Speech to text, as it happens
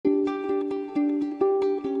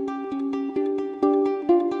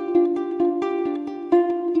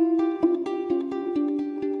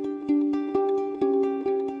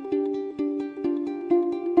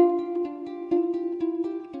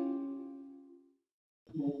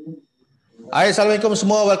Hai, Assalamualaikum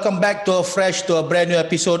semua. Welcome back to a brand new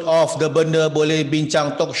episode of The Benda Boleh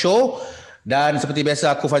Bincang Talk Show. Dan seperti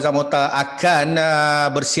biasa, aku Faizal Mota akan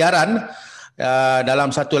bersiaran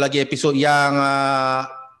dalam satu lagi episod yang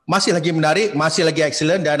masih lagi menarik, masih lagi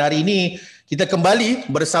excellent. Dan hari ini kita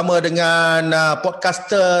kembali bersama dengan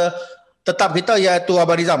podcaster tetap kita, iaitu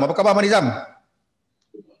Abang Nizam. Apa khabar Abang Nizam?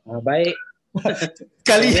 Baik.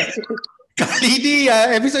 Kali ni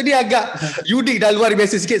episod ni agak unik dan luar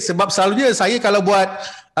biasa sikit, sebab selalunya saya kalau buat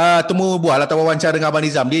temu bual atau wawancara dengan Abang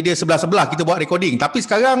Nizam, dia sebelah-sebelah kita buat recording. Tapi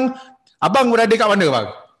sekarang abang berada kat mana bang?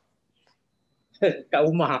 Kat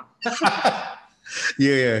rumah.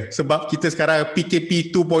 Ya, sebab kita sekarang PKP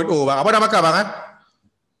 2.0 bang. Abang dah makan bang?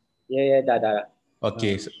 Ya, dah.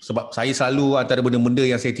 Okey, sebab saya selalu antara benda-benda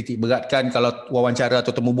yang saya titik beratkan kalau wawancara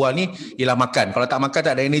atau temu bual ni ialah makan. Kalau tak makan,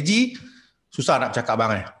 tak ada energi, susah nak bercakap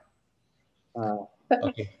bang.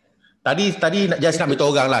 Okay. Tadi nak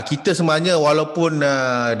beritahu orang lah, kita sebenarnya walaupun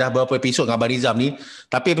dah beberapa episod dengan Abang Nizam ni,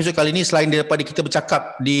 tapi episod kali ni selain daripada kita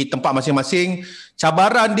bercakap di tempat masing-masing,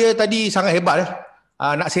 cabaran dia tadi sangat hebat.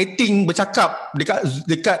 Nak setting bercakap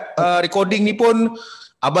dekat recording ni pun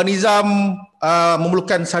Abang Nizam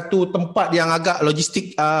memerlukan satu tempat yang agak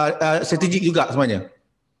logistik, strategik juga sebenarnya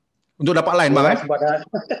untuk dapat line bang.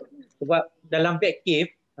 Sebab dalam back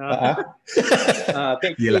cave,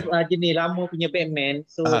 back cave jenis lama punya Batman,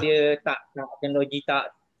 so dia tak teknologi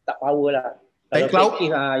tak power lah. Kalau back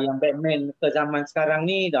cave yang Batman ke zaman sekarang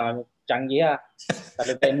ni dah canggih lah.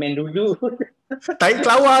 Kalau Batman dulu taik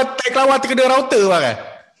kelawar terkena router bang kan?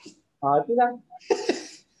 Itulah.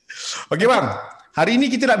 Okey bang, hari ini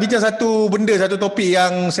kita nak bincang satu topik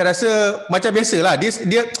yang saya rasa macam biasalah.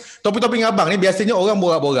 Dia topik-topik dengan abang ni biasanya orang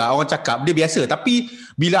borak-borak, orang cakap dia biasa, tapi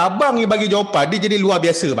bila abang ni bagi jawapan, dia jadi luar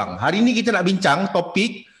biasa bang. Hari ini kita nak bincang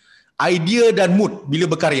topik idea dan mood bila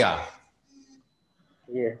berkarya.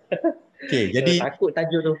 Ya. Okey, jadi takut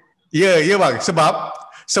tajuk tu. Ya bang, sebab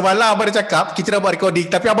semalam abang dah cakap kita dah buat recording,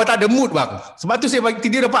 tapi abang tak ada mood bang. Sebab tu saya bagi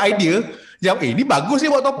dia dapat idea, jawab, ni bagus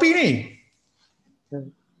ni buat topik ni.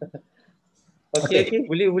 Okey,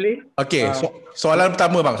 boleh. Okey, soalan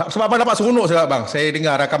pertama bang. Sebab abang dapat seronok sangat bang. Saya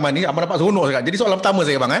dengar rakaman ni, abang dapat seronok sangat. Jadi soalan pertama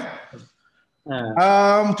saya bang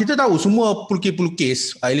kita tahu semua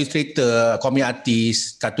pelukis-pelukis, illustrator, komik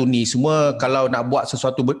artis, kartunis, semua kalau nak buat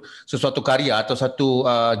sesuatu karya atau satu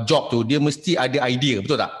job tu, dia mesti ada idea,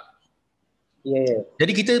 betul tak? Ya.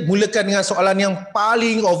 Jadi kita mulakan dengan soalan yang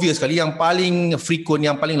paling obvious sekali, yang paling frequent,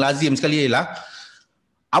 yang paling lazim sekali ialah,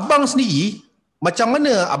 abang sendiri macam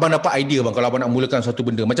mana abang dapat idea bang kalau abang nak mulakan suatu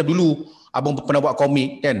benda? Macam dulu abang pernah buat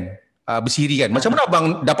komik kan, bersiri kan. Macam mana abang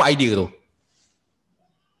dapat idea tu?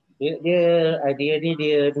 Idea ni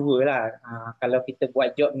dia dua lah. Kalau kita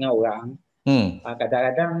buat job dengan orang,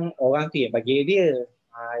 kadang-kadang orang tu yang bagi idea.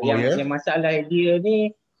 Yang masalah idea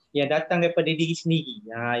ni yang datang daripada diri sendiri.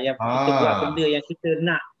 Yang kita buat benda yang kita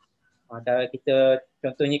nak. Kalau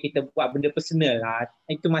contohnya kita buat benda personal,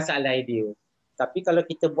 itu masalah idea. Tapi kalau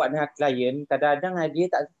kita buat dengan klien, kadang-kadang dia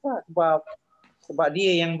tak suka sebab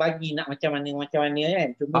dia yang bagi nak macam mana kan.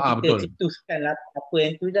 Cuma kita cetuskanlah apa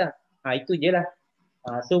yang tu dah. Itu je lah.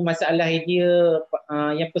 So masalah idea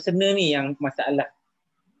yang personal ni yang masalah.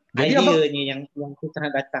 Jadi idea ni yang susah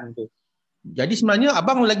datang tu. Jadi sebenarnya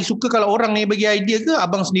abang lagi suka kalau orang ni bagi idea ke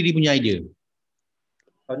abang sendiri punya idea?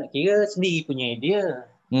 Kalau nak kira sendiri punya idea.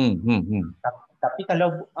 Tapi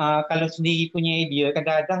kalau sendiri punya idea,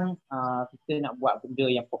 kadang-kadang kita nak buat benda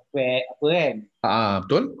yang perfect apa kan.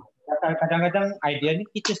 Betul. Kadang-kadang idea ni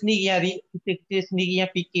kita sendiri yang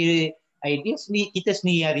fikir idea sendiri, kita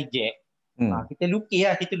sendiri yang reject. Kita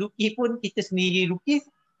lukis pun kita sendiri lukis,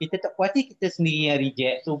 kita tak puas hati, kita sendiri yang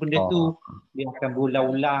reject. So benda tu dia akan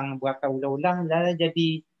berulang-ulang dan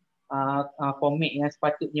jadi komik yang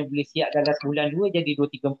sepatutnya boleh siap dalam sebulan 2 jadi 2,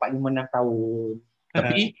 3, 4, 5, 6 tahun.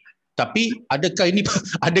 Tapi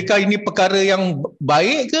adakah ini perkara yang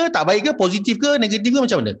baik ke, tak baik ke, positif ke, negatif ke,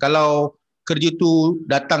 macam mana? Kalau kerja tu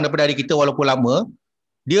datang daripada diri kita walaupun lama,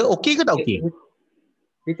 dia okey ke tak okey?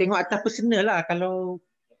 Dia tengok atas personal lah. Kalau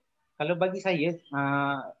bagi saya,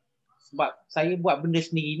 sebab saya buat benda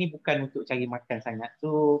sendiri ni bukan untuk cari makan sangat.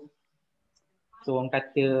 So orang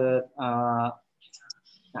kata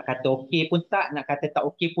nak kata okey pun tak, nak kata tak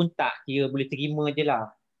okey pun tak, kira boleh terima je lah.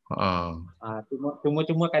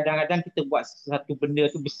 Cuma kadang-kadang kita buat satu benda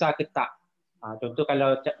tu besar ke tak. Contoh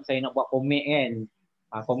kalau saya nak buat komik kan,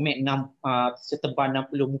 komik setebal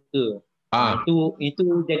 60 muka.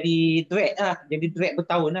 Itu jadi drag lah, jadi drag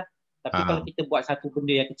bertahun lah. Tapi kalau kita buat satu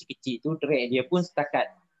benda yang kecil-kecil tu, drag dia pun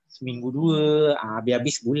setakat seminggu 2,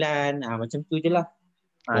 habis bulan, macam tu je lah.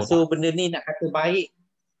 So benda ni nak kata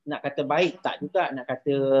baik tak juga, nak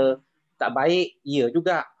kata tak baik, ya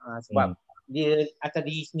juga. Sebab dia atas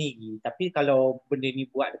diri sendiri. Tapi kalau benda ni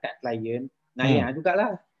buat dekat klien, naik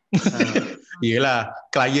jugalah. Yelah,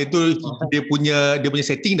 klien tu dia punya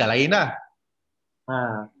setting dah lain dah.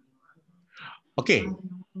 Okey,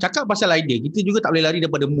 cakap pasal idea, kita juga tak boleh lari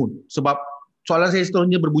daripada mood. Sebab soalan saya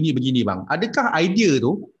seterusnya berbunyi begini bang. Adakah idea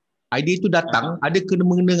itu datang, ada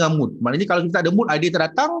kena-mengena dengan mood? Maknanya kalau kita tak ada mood, idea tak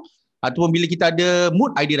datang, ataupun bila kita ada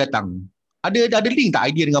mood, idea datang. Ada link tak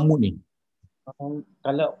idea dengan mood ni?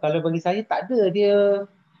 Kalau bagi saya tak ada.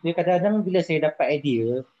 Dia kadang-kadang bila saya dapat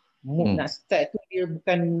idea, mood nak start tu dia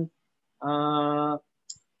bukan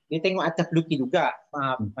dia tengok atas pelukis juga.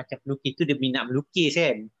 Macam pelukis tu dia minat melukis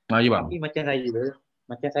kan. Ya, bang. Tapi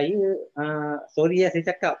macam saya sorry saya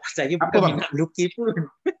cakap, saya bukan minat melukis pun.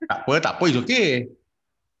 Tak apa, it's okay.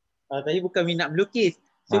 Saya bukan minat melukis.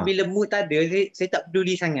 So bila mood tak ada, saya tak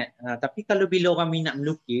peduli sangat. Tapi kalau bila orang minat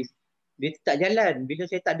melukis, dia tak jalan. Bila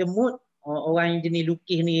saya tak ada mood, orang yang jenis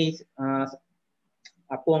lukis ni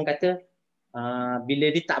apa orang kata, bila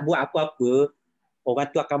dia tak buat apa-apa, orang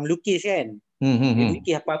tu akan melukis kan. Dia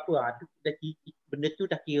lukis apa-apa. Benda tu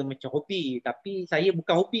dah kira macam hobi. Tapi saya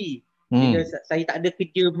bukan hobi. Bila saya tak ada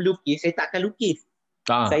kerja melukis, saya tak akan lukis.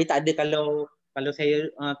 Saya tak ada, kalau saya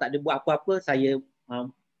tak ada buat apa-apa, saya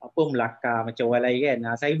melakar macam orang lain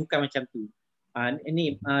kan. Saya bukan macam tu.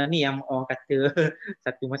 Ni yang orang kata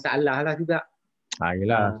satu masalah lah juga.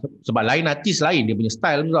 Yelah. Sebab lain artis lain dia punya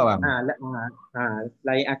style juga bang.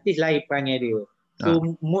 Lain artis lain perangai dia.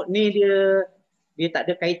 So mood ni dia tak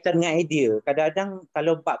ada kaitan dengan idea. Kadang-kadang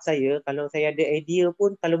kalau bab saya, kalau saya ada idea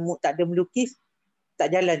pun, kalau mood tak ada melukis,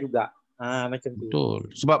 tak jalan juga. Macam tu.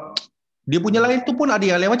 Betul. Sebab dia punya lain tu pun ada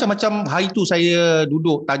yang lain. Macam hari tu saya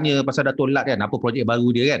duduk tanya pasal Dato' Lat kan, apa projek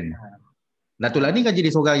baru dia kan. Dato' Lat ni kan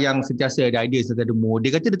jadi seorang yang sentiasa ada idea, sentiasa ada mood.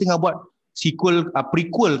 Dia kata dia tengah buat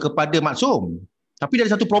prequel kepada Maksum. Tapi dia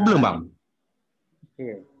ada satu problem bang.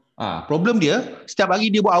 Okay. Problem dia, setiap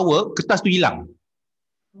hari dia buat artwork, kertas tu hilang.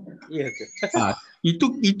 Ya ke?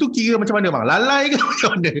 Itu kira macam mana bang? Lalai ke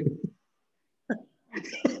macam mana?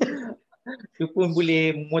 Itu pun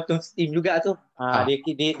boleh memotong steam juga tu.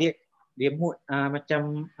 Dia mood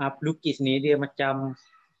macam pelukis ni, dia macam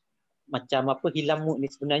apa, hilang mood ni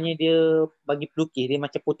sebenarnya dia bagi pelukis dia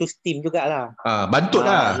macam potong steam jugalah. Bantut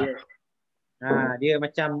lah. Dia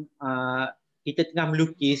macam kita tengah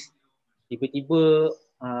melukis, tiba-tiba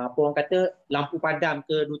apa orang kata, lampu padam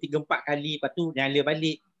ke 2, 3, 4 kali, lepas tu nyala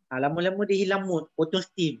balik. Lama-lama dia hilang mood, potong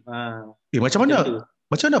steam. Macam mana? Tu.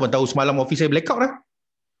 Macam mana abang tahu semalam office saya blackout dah?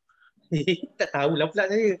 Tak tahulah pula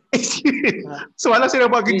saya. Semalam saya dah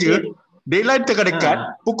buat kerja, deadline tengah dekat,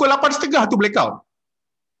 pukul 8.30 tu blackout.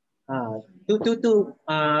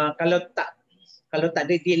 Kalau tak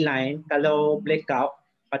ada deadline, kalau blackout,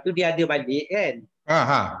 lepas tu dia ada balik kan.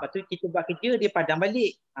 Lepas tu kita buat kerja, dia padam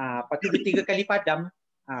balik. Lepas tu 2, 3 kali padam,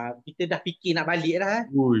 kita dah fikir nak balik dah.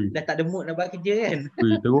 Dah tak ada mood nak buat kerja kan.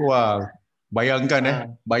 Teruk bang.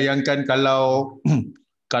 Bayangkan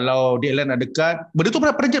kalau deadline dah dekat. Benda tu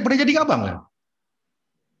pernah jadi kat abang ke?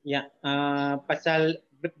 Ya, pasal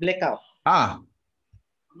blackout.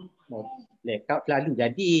 Blackout selalu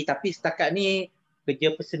jadi. Tapi setakat ni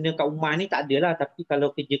kerja personal kat rumah ni tak adalah. Tapi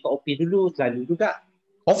kalau kerja kat office dulu selalu juga.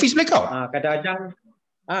 Office blackout? Kadang-kadang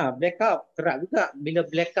blackout kerap juga. Bila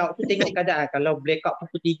blackout tu tengok keadaan. Kalau blackout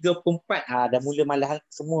pukul 3, pukul 4, dah mula malah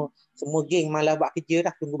semua geng malah buat kerja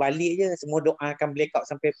dah, tunggu balik je. Semua doakan blackout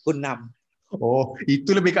sampai pukul 6.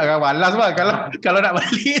 Itu lebih kat arah malas bang. Kalau nak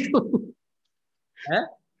balik tu.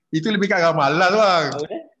 Itu lebih kat arah malas bang.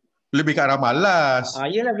 Lebih kat arah malas.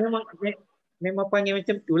 Yelah, memang panggil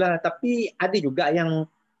macam tu lah. Tapi ada juga yang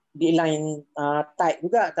deadline tight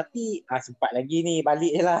juga. Tapi sempat lagi ni,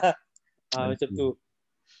 balik je lah. Macam tu.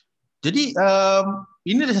 Jadi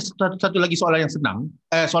ini ada satu lagi soalan yang senang.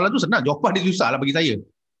 Soalan tu senang, jawapan dia susah lah bagi saya.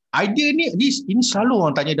 Idea ni ini selalu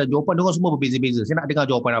orang tanya dan jawapan diorang semua berbeza-beza. Saya nak dengar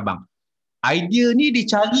jawapan abang. Idea ni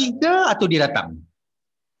dicari ke atau dia datang?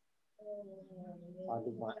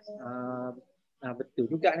 Betul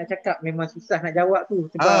juga nak cakap. Memang susah nak jawab tu.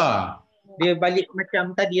 Sebab dia balik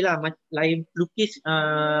macam tadilah. Lain pelukis,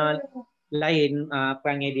 lain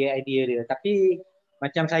perangai dia, idea dia. Tapi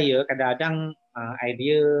macam saya, kadang-kadang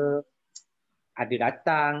idea ada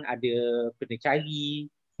datang, ada kena cari.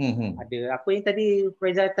 Ada apa yang tadi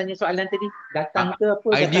Faizal tanya soalan tadi? Datang ke apa?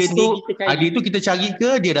 Idea tu kita cari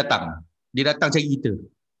ke dia datang? Dia datang cari kita.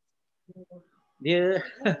 Dia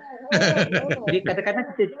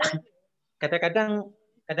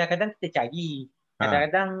kadang-kadang kita cari.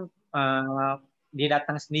 Kadang-kadang dia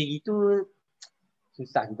datang sendiri tu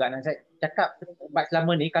susah juga nak saya cakap. Sebab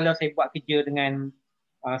selama ni kalau saya buat kerja dengan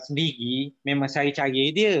sendiri, memang saya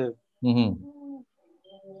cari dia.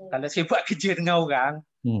 kalau saya buat kerja dengan orang,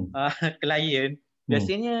 klien,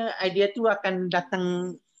 biasanya idea tu akan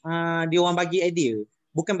datang, dia orang bagi idea.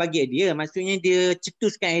 Bukan bagi idea, maksudnya dia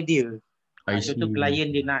cetuskan idea. Contoh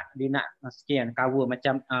klien dia nak sekian cover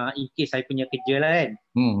macam in case saya punya kerja lah kan.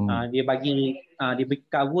 Dia bagi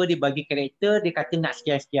cover, dia bagi karakter, dia kata nak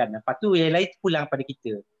sekian-sekian. Lepas tu yang lain pulang pada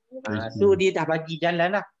kita. So dia dah bagi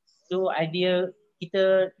jalan lah. So idea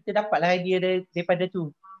kita dapatlah idea daripada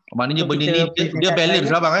tu. Maknanya benda ni dia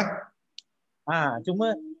balance lah bang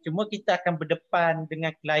Cuma kita akan berdepan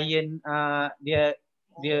dengan klien,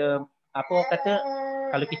 dia apa kata,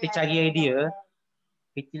 kalau kita cari idea,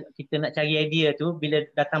 kita nak cari idea tu, bila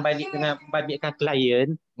datang balik dengan balikkan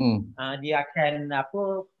klien, dia akan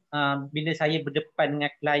bila saya berdepan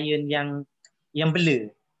dengan klien yang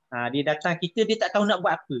bela, dia datang kita, dia tak tahu nak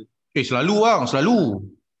buat apa. Selalu bang, selalu.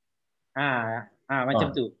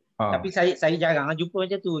 Macam tu. Tapi saya jarang jumpa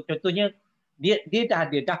macam tu. Contohnya dia dah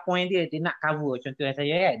ada point dia nak cover, contoh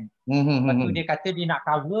saya kan. Lepas tu dia kata dia nak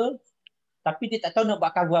cover, tapi dia tak tahu nak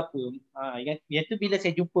buat cover apa. Yang tu bila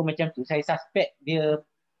saya jumpa macam tu, saya suspect dia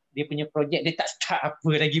punya projek dia tak start apa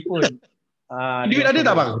lagi pun. Duit ada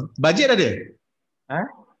tak bang? Bajet ada?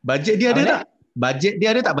 Bajet dia ada tak? Bajet dia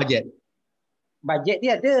ada tak bajet? Bajet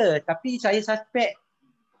dia ada, tapi saya suspect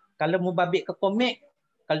kalau mau babit ke komik,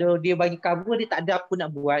 kalau dia bagi cover, dia tak ada apa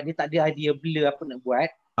nak buat, dia tak ada idea blur apa nak buat,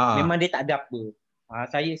 memang dia tak ada apa.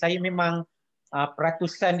 Saya memang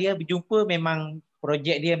peratusan dia berjumpa memang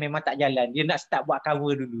projek dia memang tak jalan. Dia nak start buat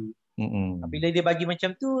cover dulu. Bila dia bagi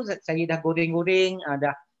macam tu, saya dah goreng-goreng,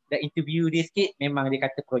 dah interview dia sikit, memang dia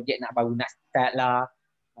kata projek baru nak start lah.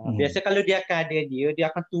 Biasa kalau dia akan ada dia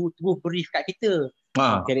akan terus brief kat kita.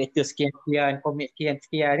 Karakter sekian-sekian, komik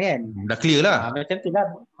sekian-sekian kan. Dah clear lah. Macam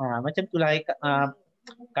tu lah.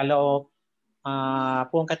 Kalau apa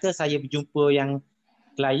orang kata, saya berjumpa yang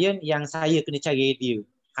klien yang saya kena cari dia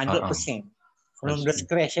 100% from the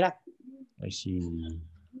scratch lah. I see.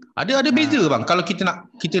 Ada beza bang kalau kita nak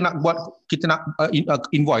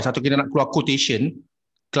invoice atau kita nak keluar quotation,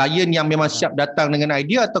 klien yang memang siap datang dengan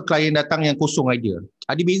idea atau klien datang yang kosong idea?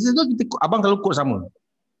 Ada beza ke abang kalau quote sama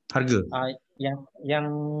harga? Yang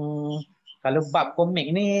kalau bab komik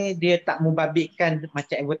ni dia tak membabitkan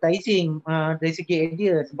macam advertising dari segi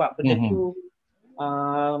idea, sebab benda tu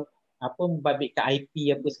membabitkan IP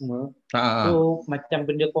apa semua. So macam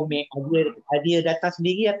benda komik, dia datang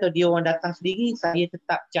sendiri atau dia orang datang sendiri, saya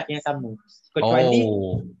tetap charge yang sama. Kecuali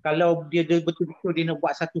kalau dia betul-betul dia nak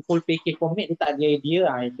buat satu full package komik, dia tak ada idea,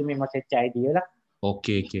 itu memang saya charge idea lah.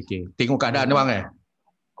 Okey. Tengok keadaan bang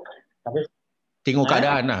Tengok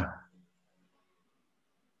keadaan lah.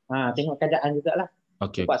 Tengok keadaan jugalah.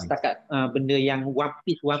 Sebab setakat benda yang one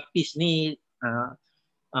piece ni,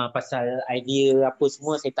 pasal idea apa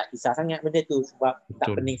semua, saya tak kisah sangat benda tu sebab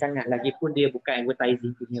tak pening sangat. Lagipun dia bukan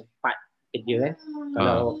advertising punya part kerja kan.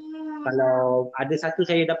 Kalau ada satu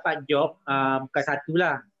saya dapat job, bukan satu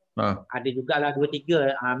lah, ada jugalah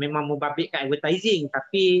 2-3 memang membabitkan advertising,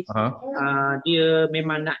 tapi dia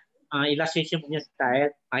memang nak illustration punya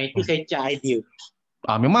style, itu saya cari idea.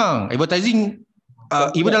 Memang advertising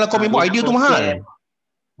even dalam komik book idea tu mahal.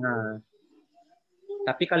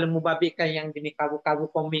 Tapi kalau membabitkan yang jenis cover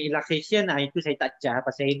komik illustration, itu saya tak cah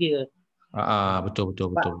pasal idea. Betul.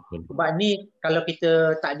 Sebab ni kalau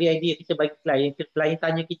kita tak ada idea, kita bagi klien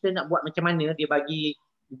tanya kita nak buat macam mana, dia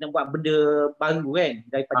nak buat benda baru kan,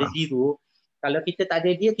 daripada zero. Kalau kita tak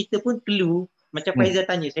ada idea, kita pun perlu, macam Faizal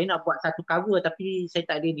tanya, saya nak buat satu cover tapi saya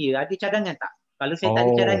tak ada idea, ada cadangan tak? Kalau saya tak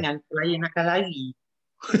ada cadangan, klien akan lari.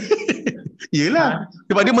 Yelah,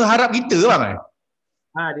 sebab dia mengharap kita bang.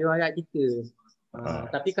 Dia mengharap kita.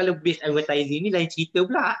 Tapi kalau base advertising ni lain cerita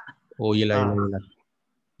pula. Yelah.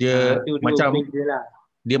 Dia macam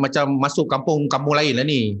dia macam masuk kampung lain lah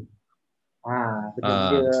ni.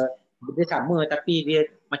 Dia sama tapi dia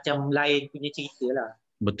macam lain punya cerita lah.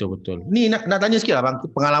 Betul. Ni nak tanya sikit lah bang,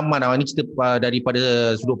 pengalaman abang ni, cerita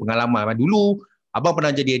daripada sudut pengalaman abang. Dulu abang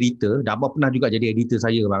pernah jadi editor dan abang pernah juga jadi editor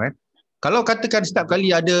saya bang. Kalau katakan setiap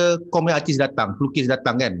kali ada komik artis datang, pelukis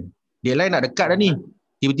datang kan, deadline nak dekat dah ni,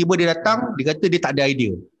 tiba-tiba dia datang, dia kata dia tak ada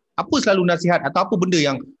idea. Apa selalu nasihat atau apa benda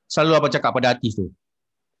yang selalu abang cakap pada artis tu?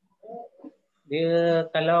 Dia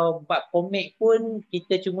kalau buat komik pun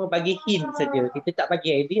kita cuma bagi hint saja, kita tak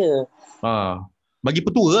bagi idea. Bagi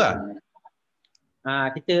petua lah.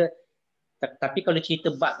 Tapi kalau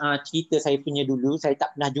cerita saya punya dulu, saya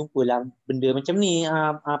tak pernah jumpa lah benda macam ni,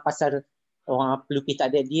 pasal orang pelukis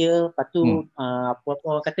tak ada idea, lepas tu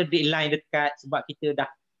orang kata deadline dekat, sebab kita dah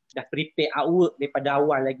prepare artwork daripada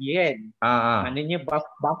awal lagi kan. Maknanya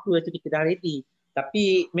buffer tu kita dah ready.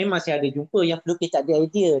 Tapi memang saya ada jumpa yang pelukis tak ada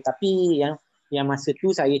idea, tapi yang yang masa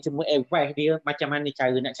tu saya cuma advise dia macam mana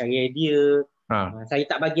cara nak cari idea. Saya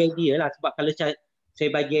tak bagi idea lah, sebab kalau saya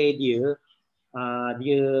bagi idea,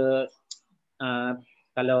 dia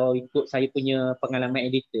kalau ikut saya punya pengalaman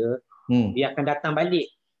editor, dia akan datang balik.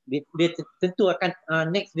 Dia tentu akan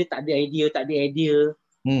next dia tak ada idea.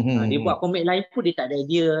 Dia buat komik lain pun dia tak ada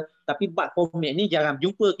idea. Tapi buat komik ni jarang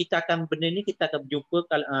jumpa. Benda ni kita akan berjumpa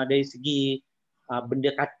kalau dari segi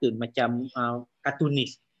benda kartun, macam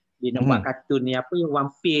kartunis. Dia nak buat kartun ni apa,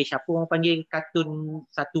 one page, apa orang panggil kartun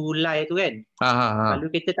satu helai tu kan. Kalau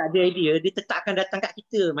kita tak ada idea, dia tetap akan datang kat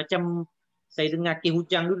kita. Macam saya dengar kes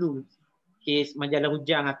Hujang dulu, kes majalah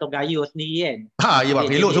Hujang atau Gayo sendiri kan. Ya bang,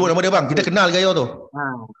 elok sebut nama dia bang. Kita kenal Gayo tu.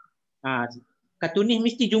 Kartunis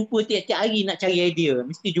mesti jumpa tiap-tiap hari nak cari idea.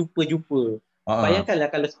 Mesti jumpa.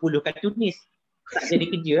 Bayangkanlah kalau 10 kartunis, tak jadi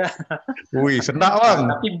kerja lah. Ui, senang bang.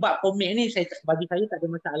 Tapi bab komik ni bagi saya tak ada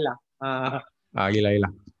masalah. Yelah.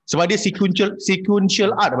 Sebab dia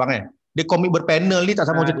sequential art bang Dia komik berpanel ni tak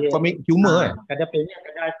sama macam komik humor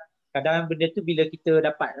Kadang benda tu bila kita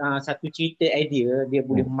dapat satu cerita idea, dia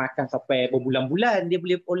boleh makan sampai berbulan-bulan, dia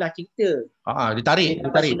boleh olah cerita. Dia tarik.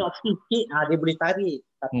 Sinopsis sikit, dia boleh tarik.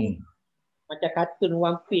 Tapi macam kartun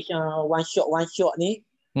one page, one shot ni,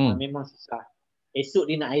 memang susah.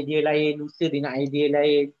 Esok dia nak idea lain, lusa dia nak idea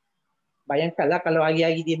lain. Bayangkanlah kalau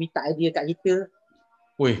hari-hari dia minta idea kat kita.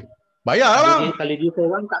 Bayar lah bang.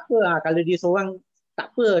 Kalau dia seorang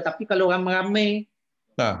tak apa. Tapi kalau ramai-ramai,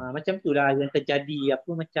 macam tu lah yang terjadi.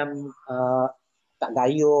 Macam Kak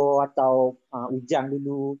Gayo atau Ujang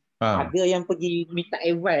dulu. Ada yang pergi minta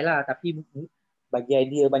advice lah, tapi bagi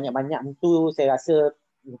idea banyak-banyak tu saya rasa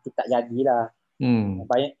itu tak jadilah.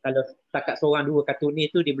 Kalau setakat seorang dua kartunis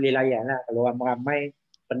tu dia boleh layan lah. Kalau ramai-ramai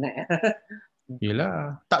penat.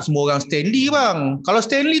 Yelah, tak semua orang Stanley bang. Kalau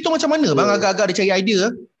Stanley tu macam mana bang? Agak-agak dia cari idea.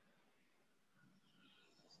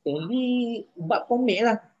 Stanley buat komik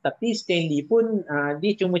lah. Tapi Stanley pun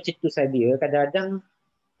dia cuma cetus idea. Kadang-kadang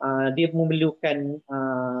dia memerlukan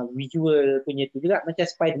visual punya tu juga. Macam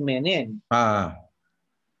Spiderman kan.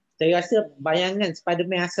 Saya rasa bayangan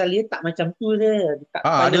Spiderman asal dia tak macam tu je.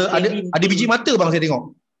 Ada biji mata bang saya tengok.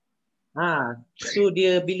 So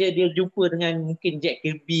dia bila dia jumpa dengan mungkin Jack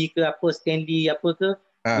Kirby ke apa, Stanley apa ke,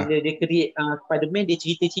 bila dia create Spiderman, dia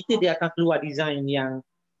cerita-cerita dia akan keluar design yang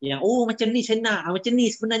macam ni saya nak, macam ni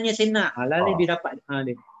sebenarnya saya nak. Lalu dia dapat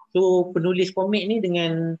dia. So penulis komik ni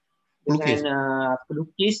dengan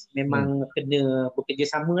pelukis memang kena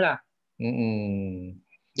bekerjasama lah.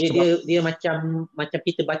 Dia macam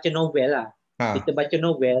kita baca novel lah. Kita baca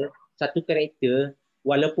novel, satu karakter,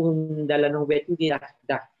 walaupun dalam novel tu dia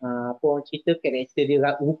dah apa orang cerita, karakter dia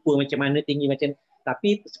rupa macam mana, tinggi macam,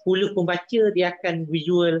 tapi 10 pembaca dia akan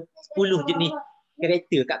visual 10 jenis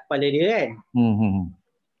karakter kat kepala dia kan.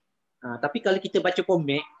 Tapi kalau kita baca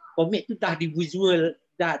komik tu dah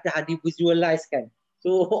divisualize kan.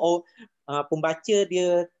 So pembaca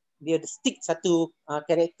dia stick satu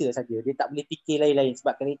karakter saja. Dia tak boleh fikir lain-lain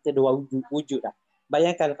sebab karakter dua wujud dah.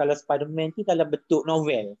 Bayangkan kalau Spiderman tu dalam bentuk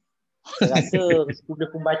novel. Saya rasa 10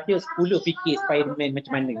 pembaca 10 fikir Spiderman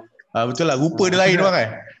macam mana. Betul lah, rupa dia lain bang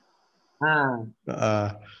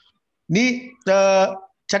Ni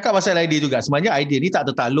cakap pasal idea juga. Sebenarnya idea ni tak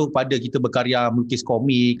tertakluk pada kita berkarya melukis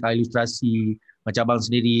komik, ilustrasi macam abang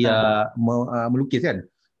sendiri melukis kan.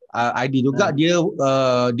 Idea juga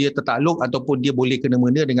dia tertakluk ataupun dia boleh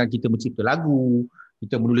kena-mena dengan kita mencipta lagu,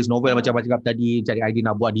 kita menulis novel macam cakap tadi, cari idea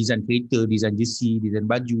nak buat design kereta, design jersey, design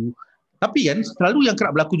baju. Tapi kan selalu yang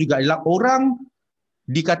kerap berlaku juga adalah orang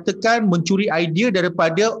dikatakan mencuri idea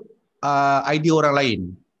daripada idea orang lain.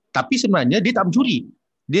 Tapi sebenarnya dia tak mencuri.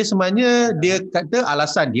 Dia sebenarnya dia kata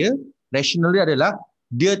alasan dia, rasional dia adalah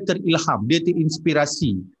dia terilham, dia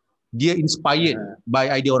terinspirasi, dia inspired by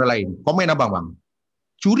idea orang lain. Komen abang bang.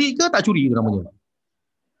 Curi ke tak curi itu namanya?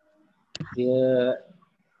 Dia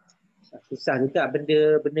susah juga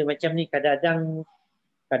benda macam ni.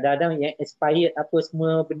 Kadang-kadang yang inspired apa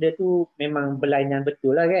semua benda tu memang berlainan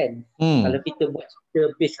betul lah kan. Kalau kita buat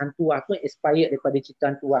cerita base hantu pun inspired daripada cerita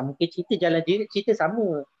hantu, mungkin cerita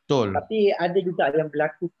sama. Betul. Tapi ada juga yang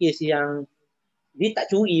berlaku kes yang dia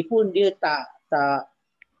tak curi pun, dia tak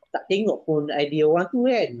tengok pun idea orang tu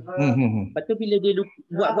kan. Lepas tu bila dia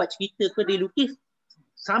buat cerita ke dia lukis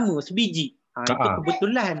sama sebiji. Itu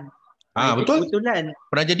kebetulan. Betul. Kebetulan.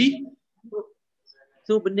 Pernah jadi?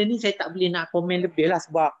 So benda ni saya tak boleh nak komen lebih lah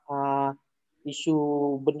sebab isu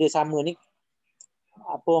benda sama ni,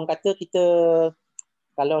 apa orang kata, kita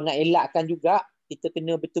kalau nak elakkan juga kita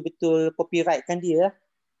kena betul-betul copyrightkan dia.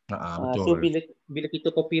 Betul. So bila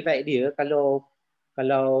kita copyright dia, kalau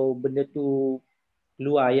benda tu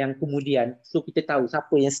keluar yang kemudian, so kita tahu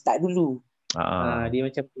siapa yang start dulu. Dia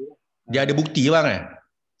macam tu. Dia ada bukti bang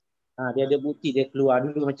Dia ada bukti, dia keluar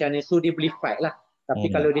dulu macam ni. So dia boleh fight lah.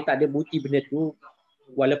 Tapi kalau dia tak ada bukti benda tu,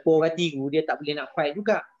 walaupun orang tiru, dia tak boleh nak fight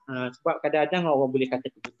juga. Sebab kadang-kadang orang boleh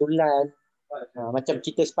kata kebetulan. Macam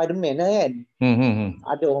cerita Spiderman lah kan.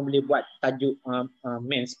 Ada orang boleh buat tajuk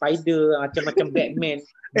Man Spider, macam-macam Batman,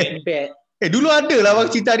 Man-Bat. Dulu ada lah bang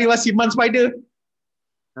cerita animasi Man Spider.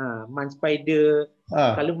 Man Spider.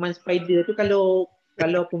 Kalau Man Spider tu,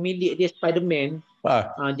 kalau pemilik dia Spiderman,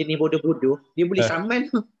 jenis bodoh-bodoh, dia boleh saman.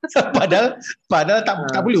 padahal tak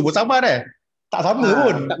perlu buat saman tak sama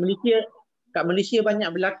pun. Kat Malaysia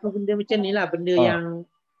banyak berlaku benda macam ni lah, benda yang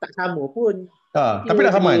tak sama pun. Tapi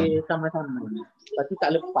nak saman. Sama-sama. Tapi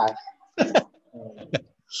tak lepas.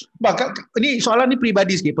 Bang, ni soalan ni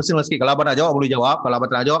peribadi sikit, personal sikit. Kalau abang nak jawab boleh jawab, kalau abang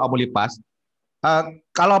tak nak jawab abang boleh lepas.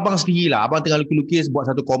 Kalau abang sendiri lah, abang tengah lukis-lukis, buat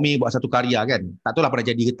satu komik, buat satu karya kan, tak tahu lah pernah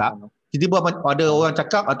jadi ke tak. Tiba-tiba ada orang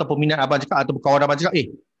cakap atau peminat abang cakap atau kawan abang cakap,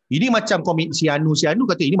 ini macam komik si Anu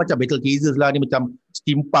kata ini macam Battle Chasers lah, ini macam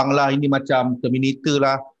Steampunk lah, ini macam Terminator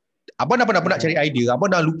lah. Abang dah pernah cari idea,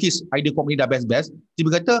 abang dah lukis idea komik dah best-best,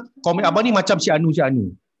 tiba kata komik abang ni macam si Anu.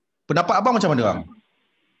 Pendapat abang macam mana bang?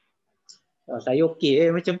 Saya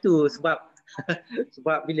okey macam tu sebab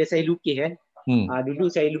sebab bila saya lukis kan,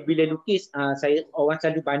 dulu saya bila lukis, orang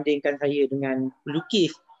selalu bandingkan saya dengan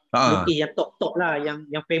pelukis. Lukis yang top lah,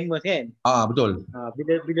 yang famous kan. Betul.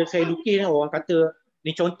 Bila saya lukis, orang kata,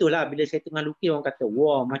 ni contoh lah, bila saya tengah lukis orang kata,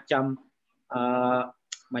 wah macam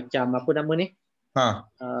apa nama ni?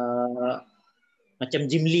 Macam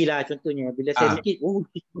Jim Lee lah contohnya. Bila saya lukis,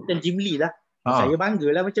 macam Jim Lee lah. Saya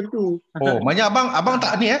bangga lah macam tu. Maknanya abang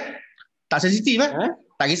tak ni tak sensitif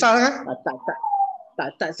tak kisah kan?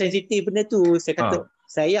 Tak sensitif benda tu. Saya kata,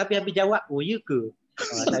 saya habis-habis jawab, ya ke?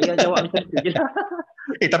 Saya jawab macam tu je lah.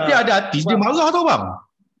 Tapi ada artis dia marah tau bang.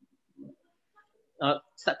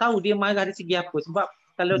 Tak tahu dia marah dari segi apa. Sebab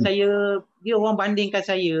kalau dia orang bandingkan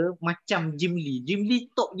saya macam Jim Lee. Jim Lee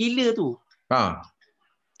top gila tu.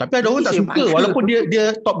 Tapi ada orang tak suka. Walaupun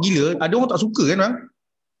dia top gila, ada orang tak suka kan bang?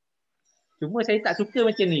 Cuma saya tak suka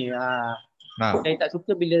macam ni. Saya tak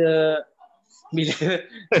suka bila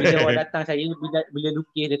orang datang saya, bila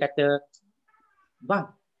lukis dia kata, bang,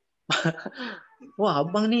 wah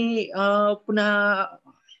abang ni pernah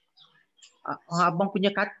abang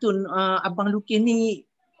punya kartun, abang lukis ni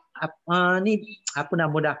ni apa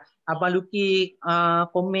nama dah, abang lukis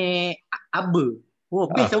komik Aba. Oh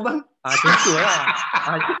best abang. Tentu lah.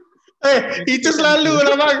 Itu selalu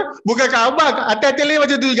lah bang. Bukan kat abang, hati-hati lain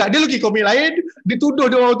macam tu juga. Dia lukis komik lain, dia tuduh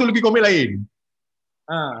dia orang tu lukis komik lain.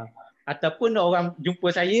 Ataupun orang jumpa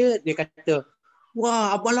saya, dia kata,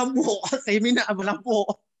 wah abang lambuk. Saya minat abang lambuk.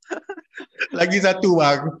 Lagi satu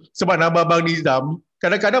bang, sebab nama abang Nizam,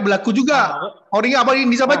 kadang-kadang berlaku juga. Orang ingat abang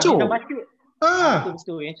Nizam Bacuk.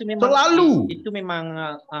 Betul. Itu memang selalu. Itu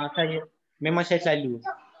memang saya selalu.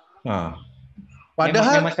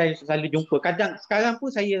 Padahal memang saya selalu jumpa. Sekarang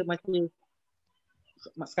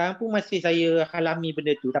pun masih saya alami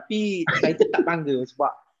benda tu. Tapi saya tetap bangga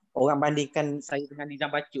sebab orang bandingkan saya dengan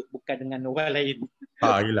Nizam Bacuk, bukan dengan orang lain.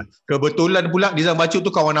 Yelah. Kebetulan pula Nizam Bacuk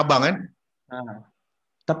tu kawan abang kan?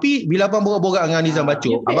 Tapi bila abang borak-borak dengan Nizam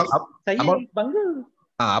Bacuk, saya bangga.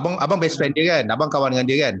 Abang best friend dia kan? Abang kawan dengan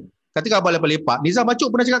dia kan? Ketika abang lepak-lepak, Nizam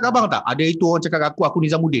Bacuk pernah cakap ke abang tak? Ada itu orang cakap aku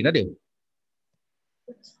Nizamuddin, ada?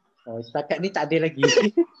 Setakat ni tak ada lagi.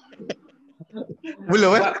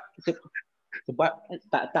 Belum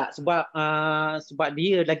sebab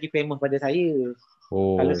dia lagi famous pada saya.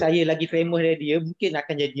 Kalau saya lagi famous dari dia, mungkin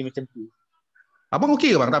akan jadi macam tu. Abang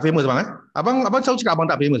okey ke bang tak famous bang? Abang selalu cakap abang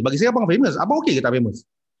tak famous. Bagi saya abang famous. Abang okey ke tak famous?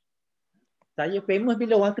 Saya famous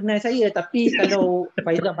bila orang kenal saya. Tapi kalau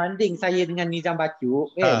Faizal banding saya dengan Nizam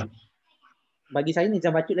Bacuk, bagi saya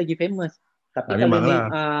Nizam Bacuk lagi famous. Tapi kalau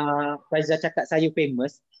Faizal cakap saya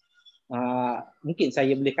famous, mungkin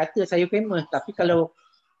saya boleh kata saya famous. Tapi kalau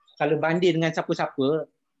banding dengan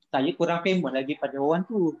siapa-siapa, saya kurang famous lagi pada orang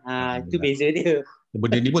tu. Itu beza dia.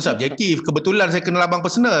 Benda ni pun subjektif. Kebetulan saya kenal abang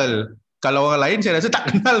personal. Kalau orang lain saya rasa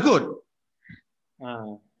tak kenal kot.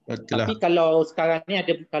 Tapi kalau sekarang ni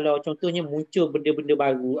kalau contohnya muncul benda-benda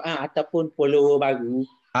baru ataupun follower baru,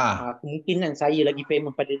 kemungkinan saya lagi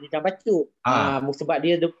famous pada Nizam Bacuk. Sebab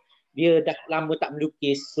dia dah lama tak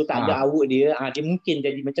melukis, so tak ada awak dia, dia mungkin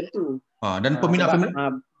jadi macam tu. Dan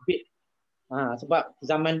peminat-peminat sebab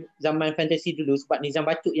zaman fantasi dulu, sebab Nizam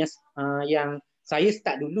Bacuk yang saya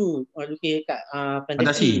start dulu lukis kat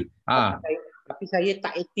fantasi. Tapi saya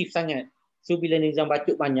tak aktif sangat. So bila Nizam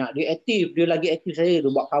Bacuk banyak, dia aktif, dia lagi aktif saya, dia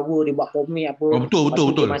buat cover, dia buat komik apa. Betul.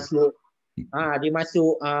 Dia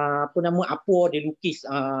masuk apa nama dia lukis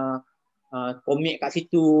komik kat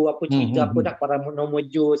situ, apa cerita apa dah para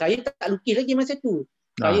Monomojo. Saya tak lukis lagi masa tu.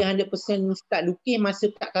 Saya 100% start lukis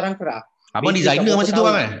masa kat Karangkera. Abang designer masa tu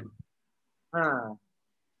kan?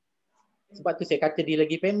 Sebab tu saya kata dia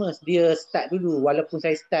lagi famous. Dia start dulu walaupun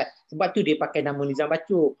saya start. Sebab tu dia pakai nama Nizam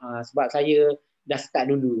Bacuk. Sebab saya dah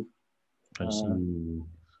start dulu.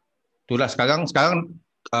 Itulah sekarang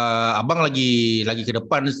abang lagi ke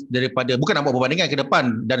depan daripada, bukan nak buat perbandingan ke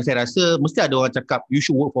depan, dan saya rasa mesti ada orang cakap you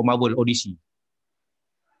should work for Marvel Odyssey.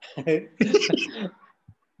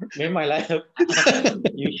 Memanglah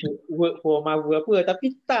you should work for Marvel apa,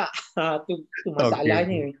 tapi tak. Tu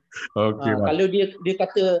masalahnya. Kalau dia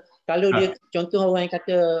kata, kalau dia contoh orang yang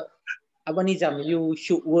kata Abang Nizam you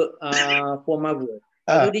should work for Marvel.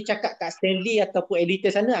 Kalau dia cakap kat Stanley ataupun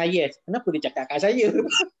editor sana, yes. Kenapa dia cakap kat saya?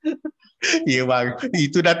 Ya bang,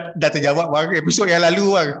 itu dah terjawab bang episod yang lalu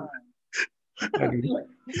bang.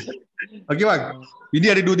 Okey bang, ini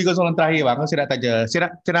ada 2-3 soalan terakhir bang. Saya nak tanya,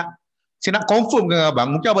 saya nak confirm dengan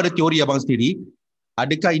abang, mungkin abang ada teori abang sendiri,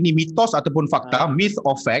 adakah ini mitos ataupun fakta, myth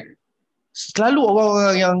or fact, selalu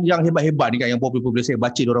orang-orang yang hebat-hebat ni kan, yang popular saya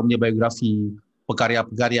baca diorang punya biografi,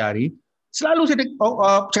 pekarya-pekarya ni, selalu saya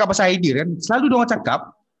cakap pasal idea kan, selalu diorang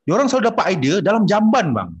cakap, diorang selalu dapat idea dalam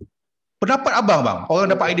jamban bang. Pendapat abang bang,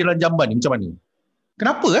 orang dapat idea dalam jamban ni macam mana?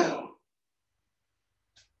 Kenapa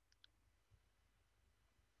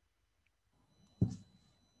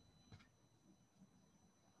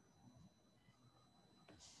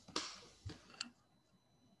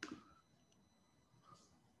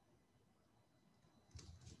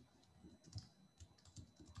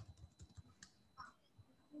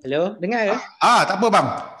Hello, dengar ke? Tak apa bang.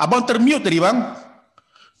 Abang termute tadi bang.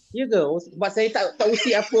 Ya ke? Sebab saya tak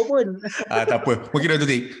usik apa pun. Tak apa. Mungkin dah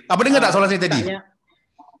tutup. Abang dengar tak soalan saya tadi?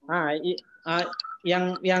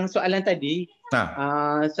 Yang soalan tadi,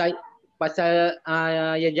 saya pasal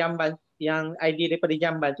yang jamban, yang idea daripada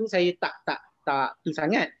jamban tu saya tak tu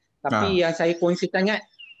sangat. Tapi yang saya kongsi sangat,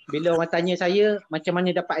 bila orang tanya saya macam mana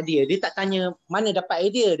dapat idea, dia tak tanya mana dapat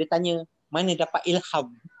idea, dia tanya mana dapat ilham.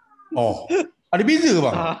 Ada beza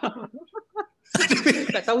bang?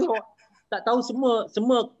 Tak tahu semua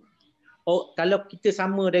kalau kita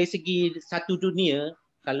sama dari segi satu dunia,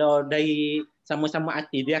 kalau dari sama-sama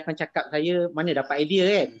artis, dia akan cakap saya mana dapat idea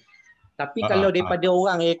kan. Tapi kalau daripada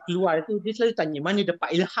orang yang keluar tu, dia selalu tanya mana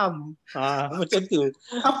dapat ilham. Macam tu.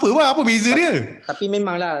 Apa bang? Apa beza dia? Tapi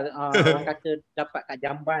memanglah orang kata dapat kat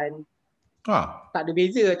jamban. Tak ada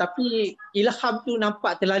beza, tapi ilham tu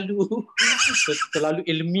nampak terlalu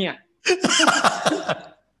ilmiah.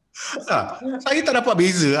 Saya tak dapat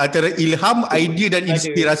beza antara ilham, idea dan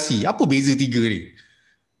inspirasi. Apa beza tiga ni?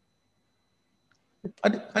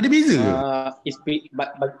 Ada beza?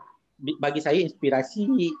 Bagi saya inspirasi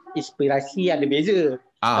ada beza.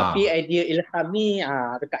 Tapi idea ilham ni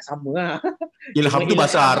dekat sama lah. Ilham tu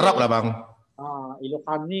bahasa Arab lah bang.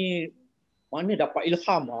 Ilham ni mana dapat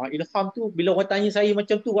ilham? Ilham tu bila orang tanya saya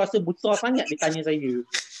macam tu, rasa besar sangat dia tanya saya.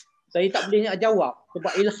 Saya tak boleh nak jawab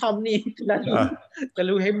sebab ilham ni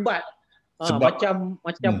terlalu hebat. Macam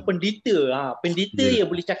pendeta. Pendeta ya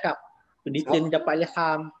boleh cakap. Pendeta ni dapat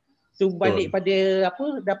ilham. So balik pada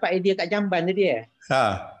dapat idea kat jamban tadi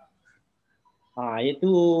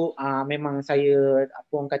itu memang saya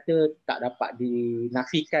orang kata tak dapat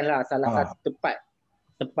dinafikan lah, salah satu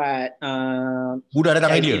tempat mudah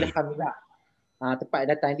datang idea. Tempat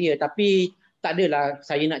datang idea, tapi tak adalah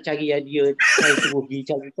saya nak cari idea saya suruh pergi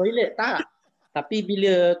cari toilet, tak. Tapi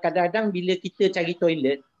kadang-kadang bila kita cari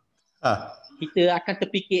toilet, kita akan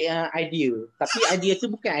terfikir idea. Tapi idea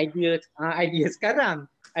tu bukan idea sekarang.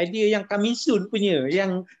 Idea yang coming soon punya,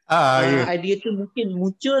 yang idea tu mungkin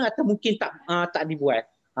muncul atau mungkin tak dibuat.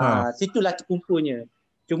 Situlah terkumpulnya.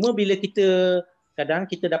 Cuma bila kadang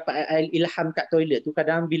kita dapat ilham kat toilet tu,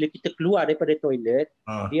 kadang bila kita keluar daripada toilet,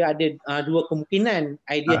 dia ada dua kemungkinan.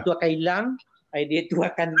 Idea tu akan hilang, idea tu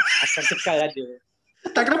akan kekal ada.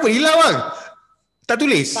 Tak, kenapa hilang bang? Tak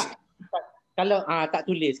tulis? Kalau tak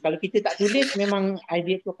tulis. Kalau kita tak tulis, memang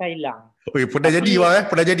idea tu akan hilang. Pernah jadi bang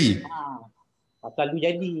Pernah jadi? Selalu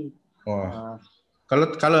jadi.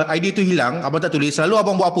 Kalau idea tu hilang, abang tak tulis, selalu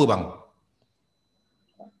abang buat apa bang?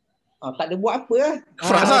 Tak ada buat apa lah.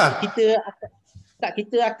 Frasa?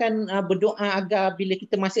 Kita akan berdoa agar bila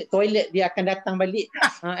kita masuk toilet, dia akan datang balik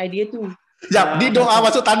idea tu. Dia doa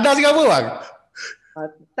masuk tandas ke apa bang?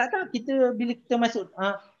 Tak. Bila kita masuk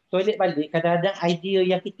toilet balik, kadang-kadang idea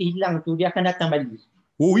yang kita hilang tu, dia akan datang balik.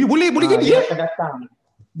 Boleh jadi dia akan datang.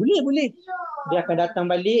 Boleh. Dia akan datang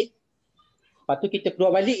balik. Lepas tu kita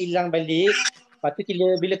keluar balik, hilang balik. Lepas tu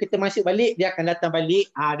bila kita masuk balik, dia akan datang balik.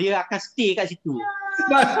 Dia akan stay kat situ.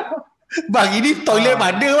 Bang, ini toilet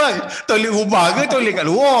mana bang? Toilet rumah ke toilet kat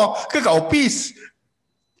luar? Ke kat office?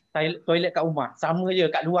 Toilet kat rumah. Sama je,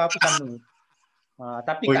 kat luar pun sama.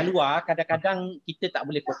 Tapi kat luar kadang-kadang kita tak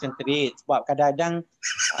boleh concentrate sebab kadang-kadang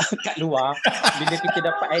kat luar bila kita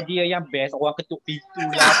dapat idea yang best, orang ketuk pintu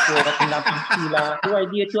lah apa, orang kelam pintu lah, tu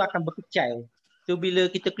idea tu akan berkecai. So bila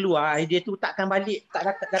kita keluar, idea tu tak datang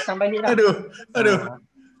balik lah. Aduh.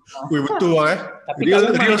 Betul Tapi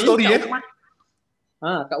real story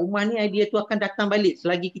kat rumah ni idea tu akan datang balik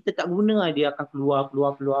selagi kita tak guna, dia akan keluar.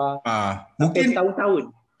 Mungkin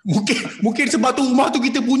tahun-tahun. Mungkin sebab tu rumah tu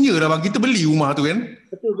kita punya dah bang. Kita beli rumah tu kan.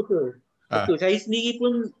 Betul. Saya sendiri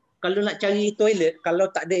pun kalau nak cari toilet, kalau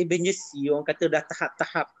tak ada emergency, orang kata dah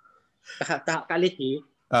tahap-tahap kaliti,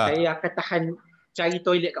 saya akan tahan cari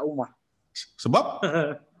toilet kat rumah. Sebab?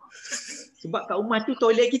 Sebab kat rumah tu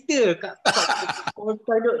toilet kita.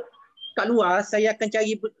 Toilet kat luar, saya akan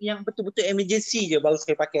cari yang betul-betul emergency je baru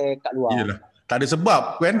saya pakai kat luar. Yelah. Tak ada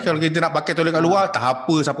sebab kan kalau kita nak pakai toilet kat luar, tak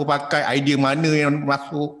apa siapa pakai, idea mana yang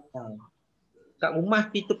masuk. Kat rumah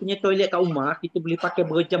kita punya toilet kat rumah, kita boleh pakai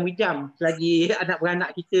berjam-jam selagi anak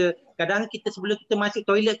beranak kita. Kadang kita sebelum kita masuk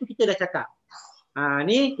toilet tu kita dah cakap.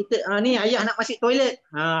 Ni ayah nak masuk toilet.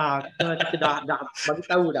 Kita dah bagi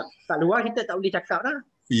tahu dah. Kat luar kita tak boleh cakap dah.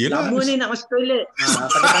 Yelah. Lama ni nak masuk toilet.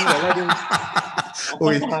 Pandai-pandai lah dia.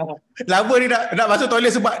 Lama ni nak masuk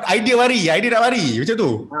toilet sebab idea nak mari macam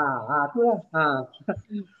tu. Tu lah.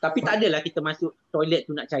 Tapi tak adalah kita masuk toilet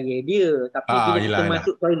tu nak cari idea. Tapi bila kita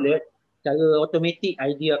masuk toilet, cara automatik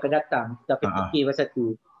idea akan datang. Kita akan fikir pasal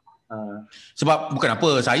tu. Sebab bukan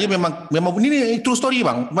apa, saya memang ni true story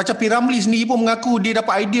bang. Macam P. Ramlee sendiri pun mengaku dia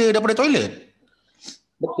dapat idea daripada toilet.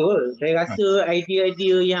 Betul. Saya rasa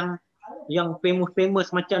idea-idea yang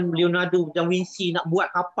famous macam Leonardo da Vinci nak buat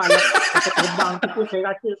kapal kapal terbang tu pun saya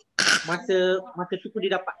rasa masa tu pun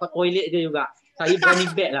dia dapat kat toilet dia juga. Saya berani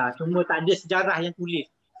bet lah, cuma tak ada sejarah yang tulis.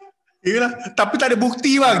 Yalah, tapi tak ada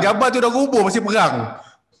bukti bang. Jabal tu dah kubur masih perang.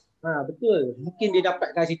 Betul. Mungkin dia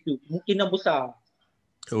dapat kat situ. Mungkin dah besar.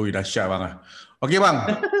 Dahsyat bang. Okey bang.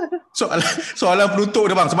 Soalan penutup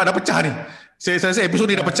dah bang sebab dah pecah ni. Saya rasa episod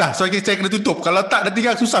ni dah pecah. So saya kena tutup. Kalau tak dah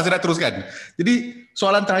tinggal susah saya nak teruskan. Jadi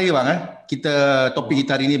soalan terakhir bang kita topik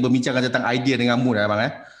kita hari ni berbincangkan tentang idea dengan mood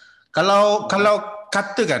bang Kalau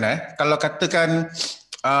katakan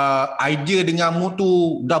idea dengan mood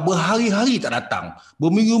tu dah berhari-hari tak datang,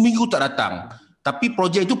 berminggu-minggu tak datang. Tapi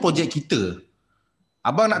projek itu projek kita.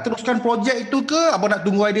 Abang nak teruskan projek itu ke? Abang nak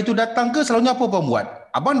tunggu idea tu datang ke? Selalunya apa abang buat?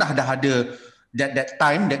 Abang dah ada that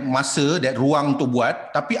time, that masa, that ruang untuk buat,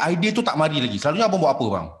 tapi idea tu tak mari lagi. Selalunya abang buat apa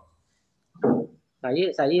bang?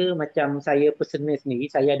 Saya macam saya personal sendiri,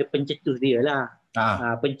 saya ada pencetus dia lah.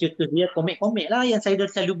 Pencetus dia komik-komik lah yang saya dah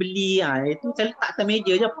selalu beli. Itu saya letak atas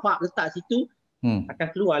meja je, letak situ, akan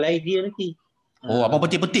keluar lah idea nanti. Abang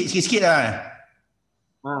petik-petik sikit-sikit lah.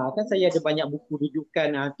 Kan saya ada banyak buku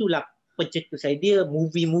rujukan. Itulah pencetus saya dia,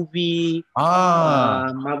 movie-movie,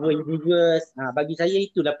 Marvel Universe. Bagi saya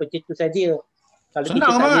itulah pencetus saya dia. Kalau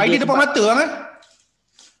senang bang, idea depan mata bang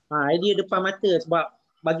idea depan mata sebab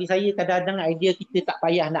bagi saya kadang-kadang idea kita tak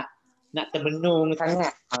payah nak termenung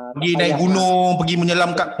sangat. Pergi naik gunung, pergi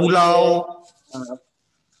menyelam kat pulau.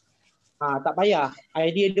 Tak payah.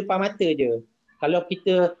 Idea depan mata je. Kalau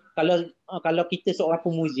kita seorang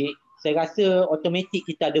pemuzik, saya rasa automatik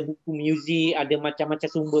kita ada buku muzik, ada macam-macam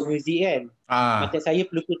sumber muzik kan. Macam saya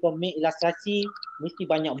pelukis komik, ilustrasi, mesti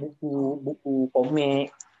banyak buku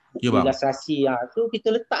komik, buku ilustrasi. So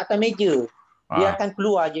kita letak atas meja. Dia akan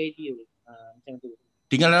keluar je idea. Macam tu.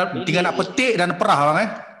 Tinggal nak petik dan perah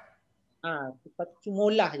bang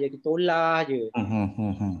cuma olah je, kita olah je.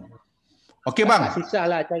 Okey bang.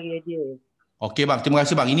 Susahlah cari idea. Okey bang, terima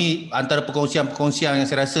kasih bang. Ini antara perkongsian yang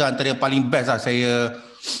saya rasa antara yang paling best lah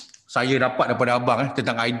saya dapat daripada abang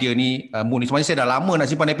tentang idea ni. Sebenarnya saya dah lama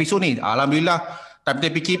nak simpan episod ni. Alhamdulillah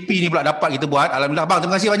time PKP ni pula dapat kita buat. Alhamdulillah bang,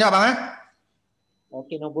 terima kasih banyak bang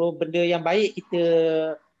Okey no bro, benda yang baik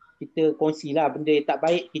kita kongsilah, benda yang tak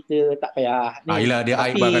baik kita tak payah. Yelah dia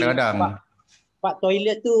aib bang kadang-kadang. Pak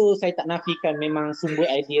toilet tu saya tak nafikan memang sumber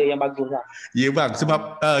idea yang bagus lah. Ya bang,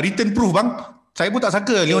 sebab written proof bang. Saya pun tak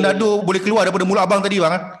sangka Leonardo boleh keluar daripada mulut abang tadi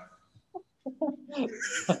bang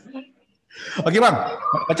Okey bang,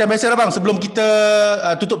 macam biasa lah bang, sebelum kita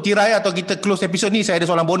tutup tirai atau kita close episod ni, saya ada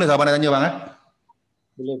soalan bonus abang nak tanya bang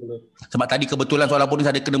Boleh. Sebab tadi kebetulan soalan bonus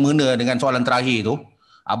ada kena-mengena dengan soalan terakhir tu.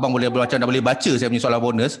 Abang boleh dah boleh baca saya punya soalan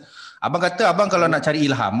bonus. Abang kata abang kalau nak cari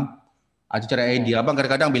ilham atau cari idea, abang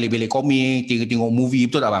kadang-kadang bilik-bilik komik, tengok movie,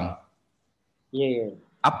 betul tak bang? Ya.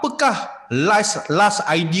 Apakah last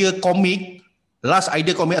idea komik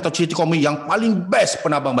atau cerita komik yang paling best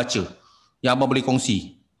pernah abang baca? Yang abang boleh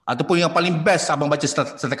kongsi? Ataupun yang paling best abang baca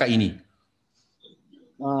setakat ini?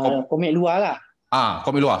 Komik luar lah.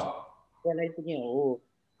 Komik luar. Yang lain punya.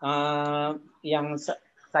 Yang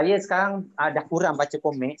saya sekarang dah kurang baca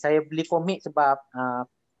komik. Saya beli komik sebab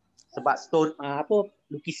story,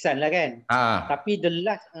 lukisan lah kan. Tapi the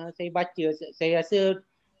last saya baca, saya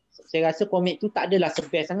rasa komik tu tak adalah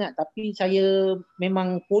sebest sangat, tapi saya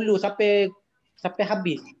memang follow sampai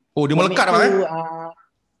habis. Oh, dia melekat bang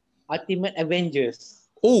Ultimate Avengers.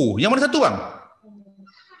 Oh, yang mana satu bang?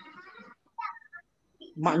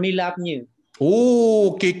 Mark Millar punya.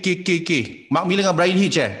 Oh, okay. Mark Millar dengan Brian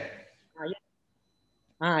Hitch yang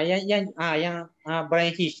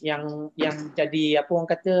Brian Hitch yang jadi apa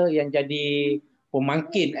orang kata, yang jadi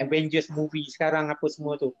pemangkin Avengers movie sekarang apa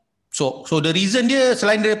semua tu. So the reason dia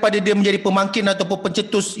selain daripada dia menjadi pemangkin ataupun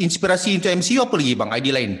pencetus inspirasi untuk MCU, apa lagi bang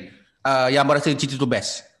idea lain yang berasa cerita tu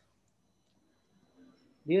best?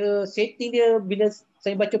 Dia setting dia bila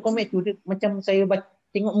saya baca komik tu dia macam saya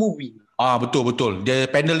tengok movie. Betul. Dia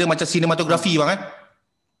panel dia macam sinematografi bang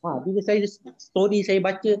bila story saya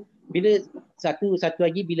baca, bila satu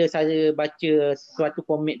lagi bila saya baca suatu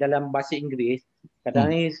komik dalam bahasa Inggeris, kadang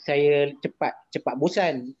ni saya cepat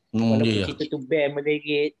bosan. Walaupun cerita tu best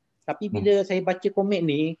melerit, tapi bila saya baca komik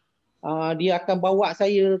ni, dia akan bawa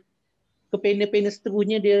saya ke panel-panel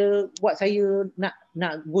seterusnya, dia buat saya nak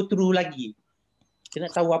go through lagi. Saya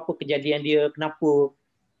nak tahu apa kejadian dia, kenapa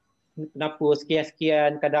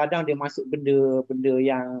sekian-sekian. Kadang-kadang dia masuk benda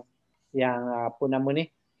yang apa nama ni,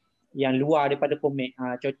 yang luar daripada komik.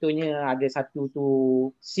 Contohnya ada satu tu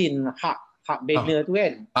scene Hulk Banner tu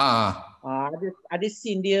kan. Ada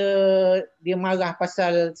scene dia marah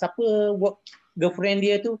pasal siapa girlfriend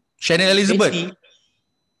dia tu, Shannon Elizabeth.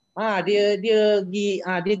 Dia pergi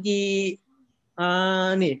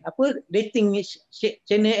dating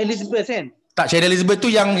Shannon Elizabeth kan. Tak, Shannon Elizabeth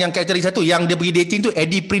tu yang karakteris satu yang dia pergi dating tu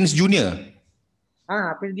Eddie Prince Jr.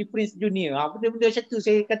 Eddie Prince Jr. Benda-benda macam tu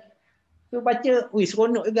saya kata, tu baca,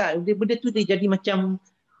 seronok juga. Benda tu dia jadi macam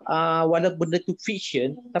walaupun benda tu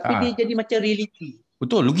fiction, tapi dia jadi macam reality.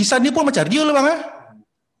 Betul, lukisan dia pun macam real lah bang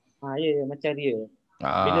Ya, macam real.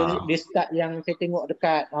 Bila dia start, yang saya tengok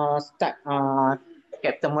dekat start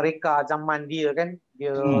Captain America zaman dia kan,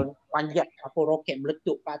 dia panjat roket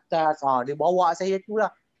meletup ke atas, dia bawa saya tu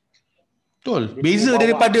lah. Betul, beza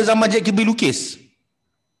daripada zaman Jack Kirby lukis.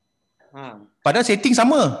 Padahal setting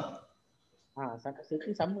sama.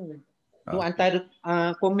 Setting sama. Tu antara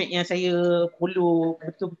komik yang saya follow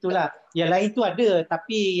betul-betul lah. Yang lain tu ada,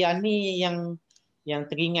 tapi yang ni yang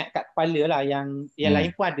teringat kat kepala lah. Yang lain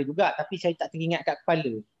pun ada juga, tapi saya tak teringat kat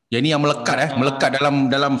kepala. Yang ni yang melekat melekat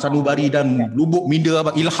dalam sanubari dan lubuk minda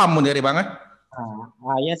abang, ilham pun dari bang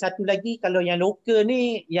Yang satu lagi, kalau yang lokal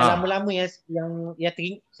ni, yang lama-lama yang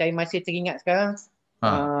saya masih teringat sekarang,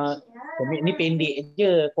 komik ni pendek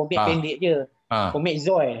je, pendek je. Komik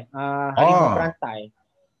Zoy, Harimau Berantai.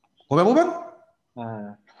 Komik apa bang?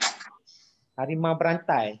 Harimau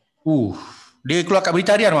Berantai. Dia keluar kat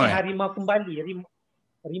Berita Harian bang Harimau Kembali.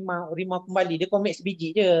 Harimau Kembali. Dia komik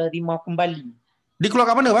sebiji je, Harimau Kembali. Dia keluar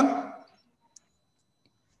kat mana bang?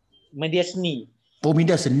 Media Seni. Oh,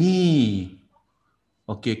 Media Seni.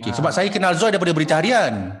 Okey. Sebab saya kenal Zoy daripada Berita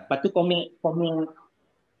Harian. Lepas tu komik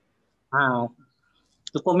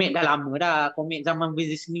tu komik dah lama dah. Komik zaman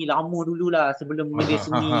Media Seni lama dululah, sebelum Media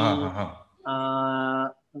Seni.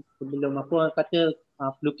 Sebelum apa kata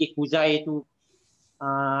pelukis Kuzai tu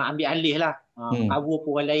ambil alih lah. Cover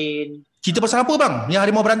pun orang lain. Cerita pasal apa bang yang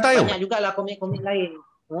Harimau Berantai tu? Banyak jugalah komik-komik lain.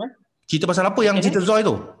 Cerita pasal apa yang cerita Zoy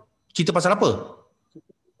tu? Cerita pasal apa?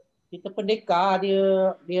 Cerita pendekar,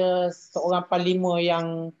 dia seorang panglima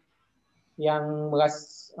yang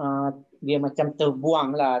merasa dia macam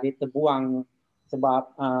terbuang lah. Dia terbuang sebab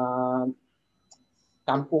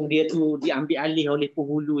kampung dia tu diambil alih oleh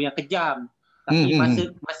penghulu yang kejam. Tapi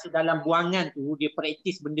masa dalam buangan tu, dia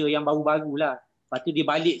praktis benda yang baru-baru lah. Lepas tu dia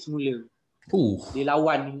balik semula. Dia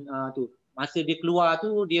lawan tu. Masa dia keluar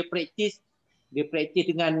tu, dia praktis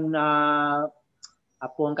dengan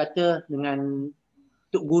apa orang kata, dengan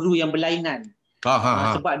tok guru yang berlainan.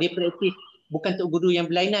 Sebab dia praktis, bukan tok guru yang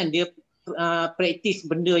berlainan, dia praktis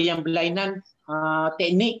benda yang berlainan,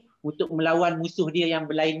 teknik untuk melawan musuh dia yang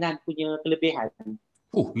berlainan punya kelebihan.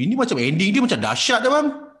 Ini macam ending dia macam dahsyat dah bang.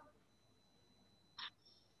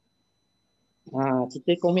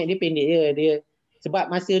 Cerita komik dia pendek je. Dia sebab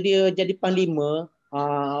masa dia jadi panglima,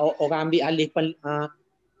 orang ambil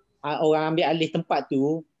alih tempat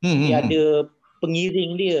tu, dia ada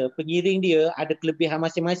pengiring dia ada kelebihan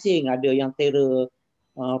masing-masing. Ada yang terror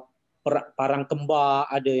parang kembar,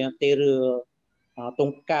 ada yang terror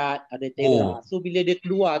tongkat, ada terror. So bila dia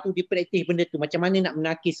keluar tu, dia praktis benda tu, macam mana nak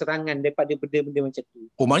menakis serangan daripada benda-benda macam tu.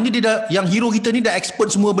 Maknanya yang hero kita ni dah expert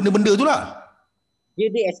semua benda-benda tu lah.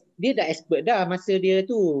 Dia dah expert dah masa dia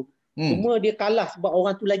tu. Cuma dia kalah sebab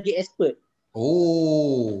orang tu lagi expert.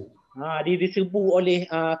 Oh. Dia diserbu oleh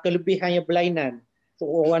kelebihan yang berlainan.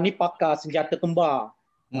 Seorang ni pakar senjata kembar.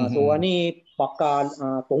 Seorang ni pakar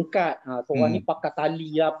tongkat. Seorang ni pakar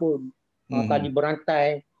tali apa. Tali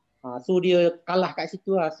berantai. So dia kalah kat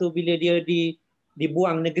situ lah. So bila dia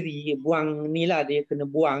dibuang negeri, buang ni lah, dia kena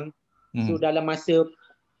buang. So dalam masa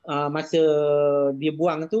dia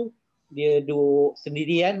buang tu, dia duduk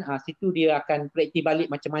sendirian, situ dia akan praktis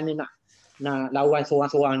balik macam mana nak lawan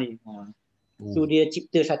seorang-seorang ni. So dia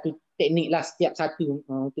cipta satu teknik lah setiap satu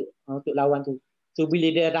untuk lawan tu. So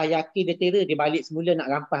bila dia dah yakin, dia terror, dia balik semula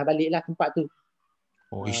nak rampas balik lah tempat tu.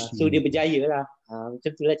 So dia berjaya lah.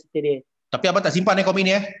 Macam tu lah cerita dia. Tapi abang tak simpan komik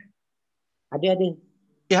ni Ada.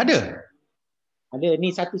 Ada? Ada.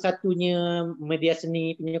 Ni satu-satunya media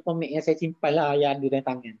seni punya komik yang saya simpan lah, yang ada dalam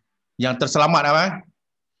tangan. Yang terselamat abang?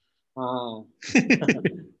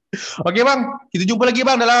 Okey bang, kita jumpa lagi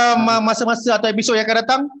bang dalam masa-masa atau episod yang akan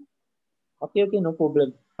datang. Okey, no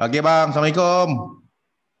problem. Okey bang, Assalamualaikum.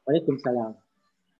 Waalaikumsalam.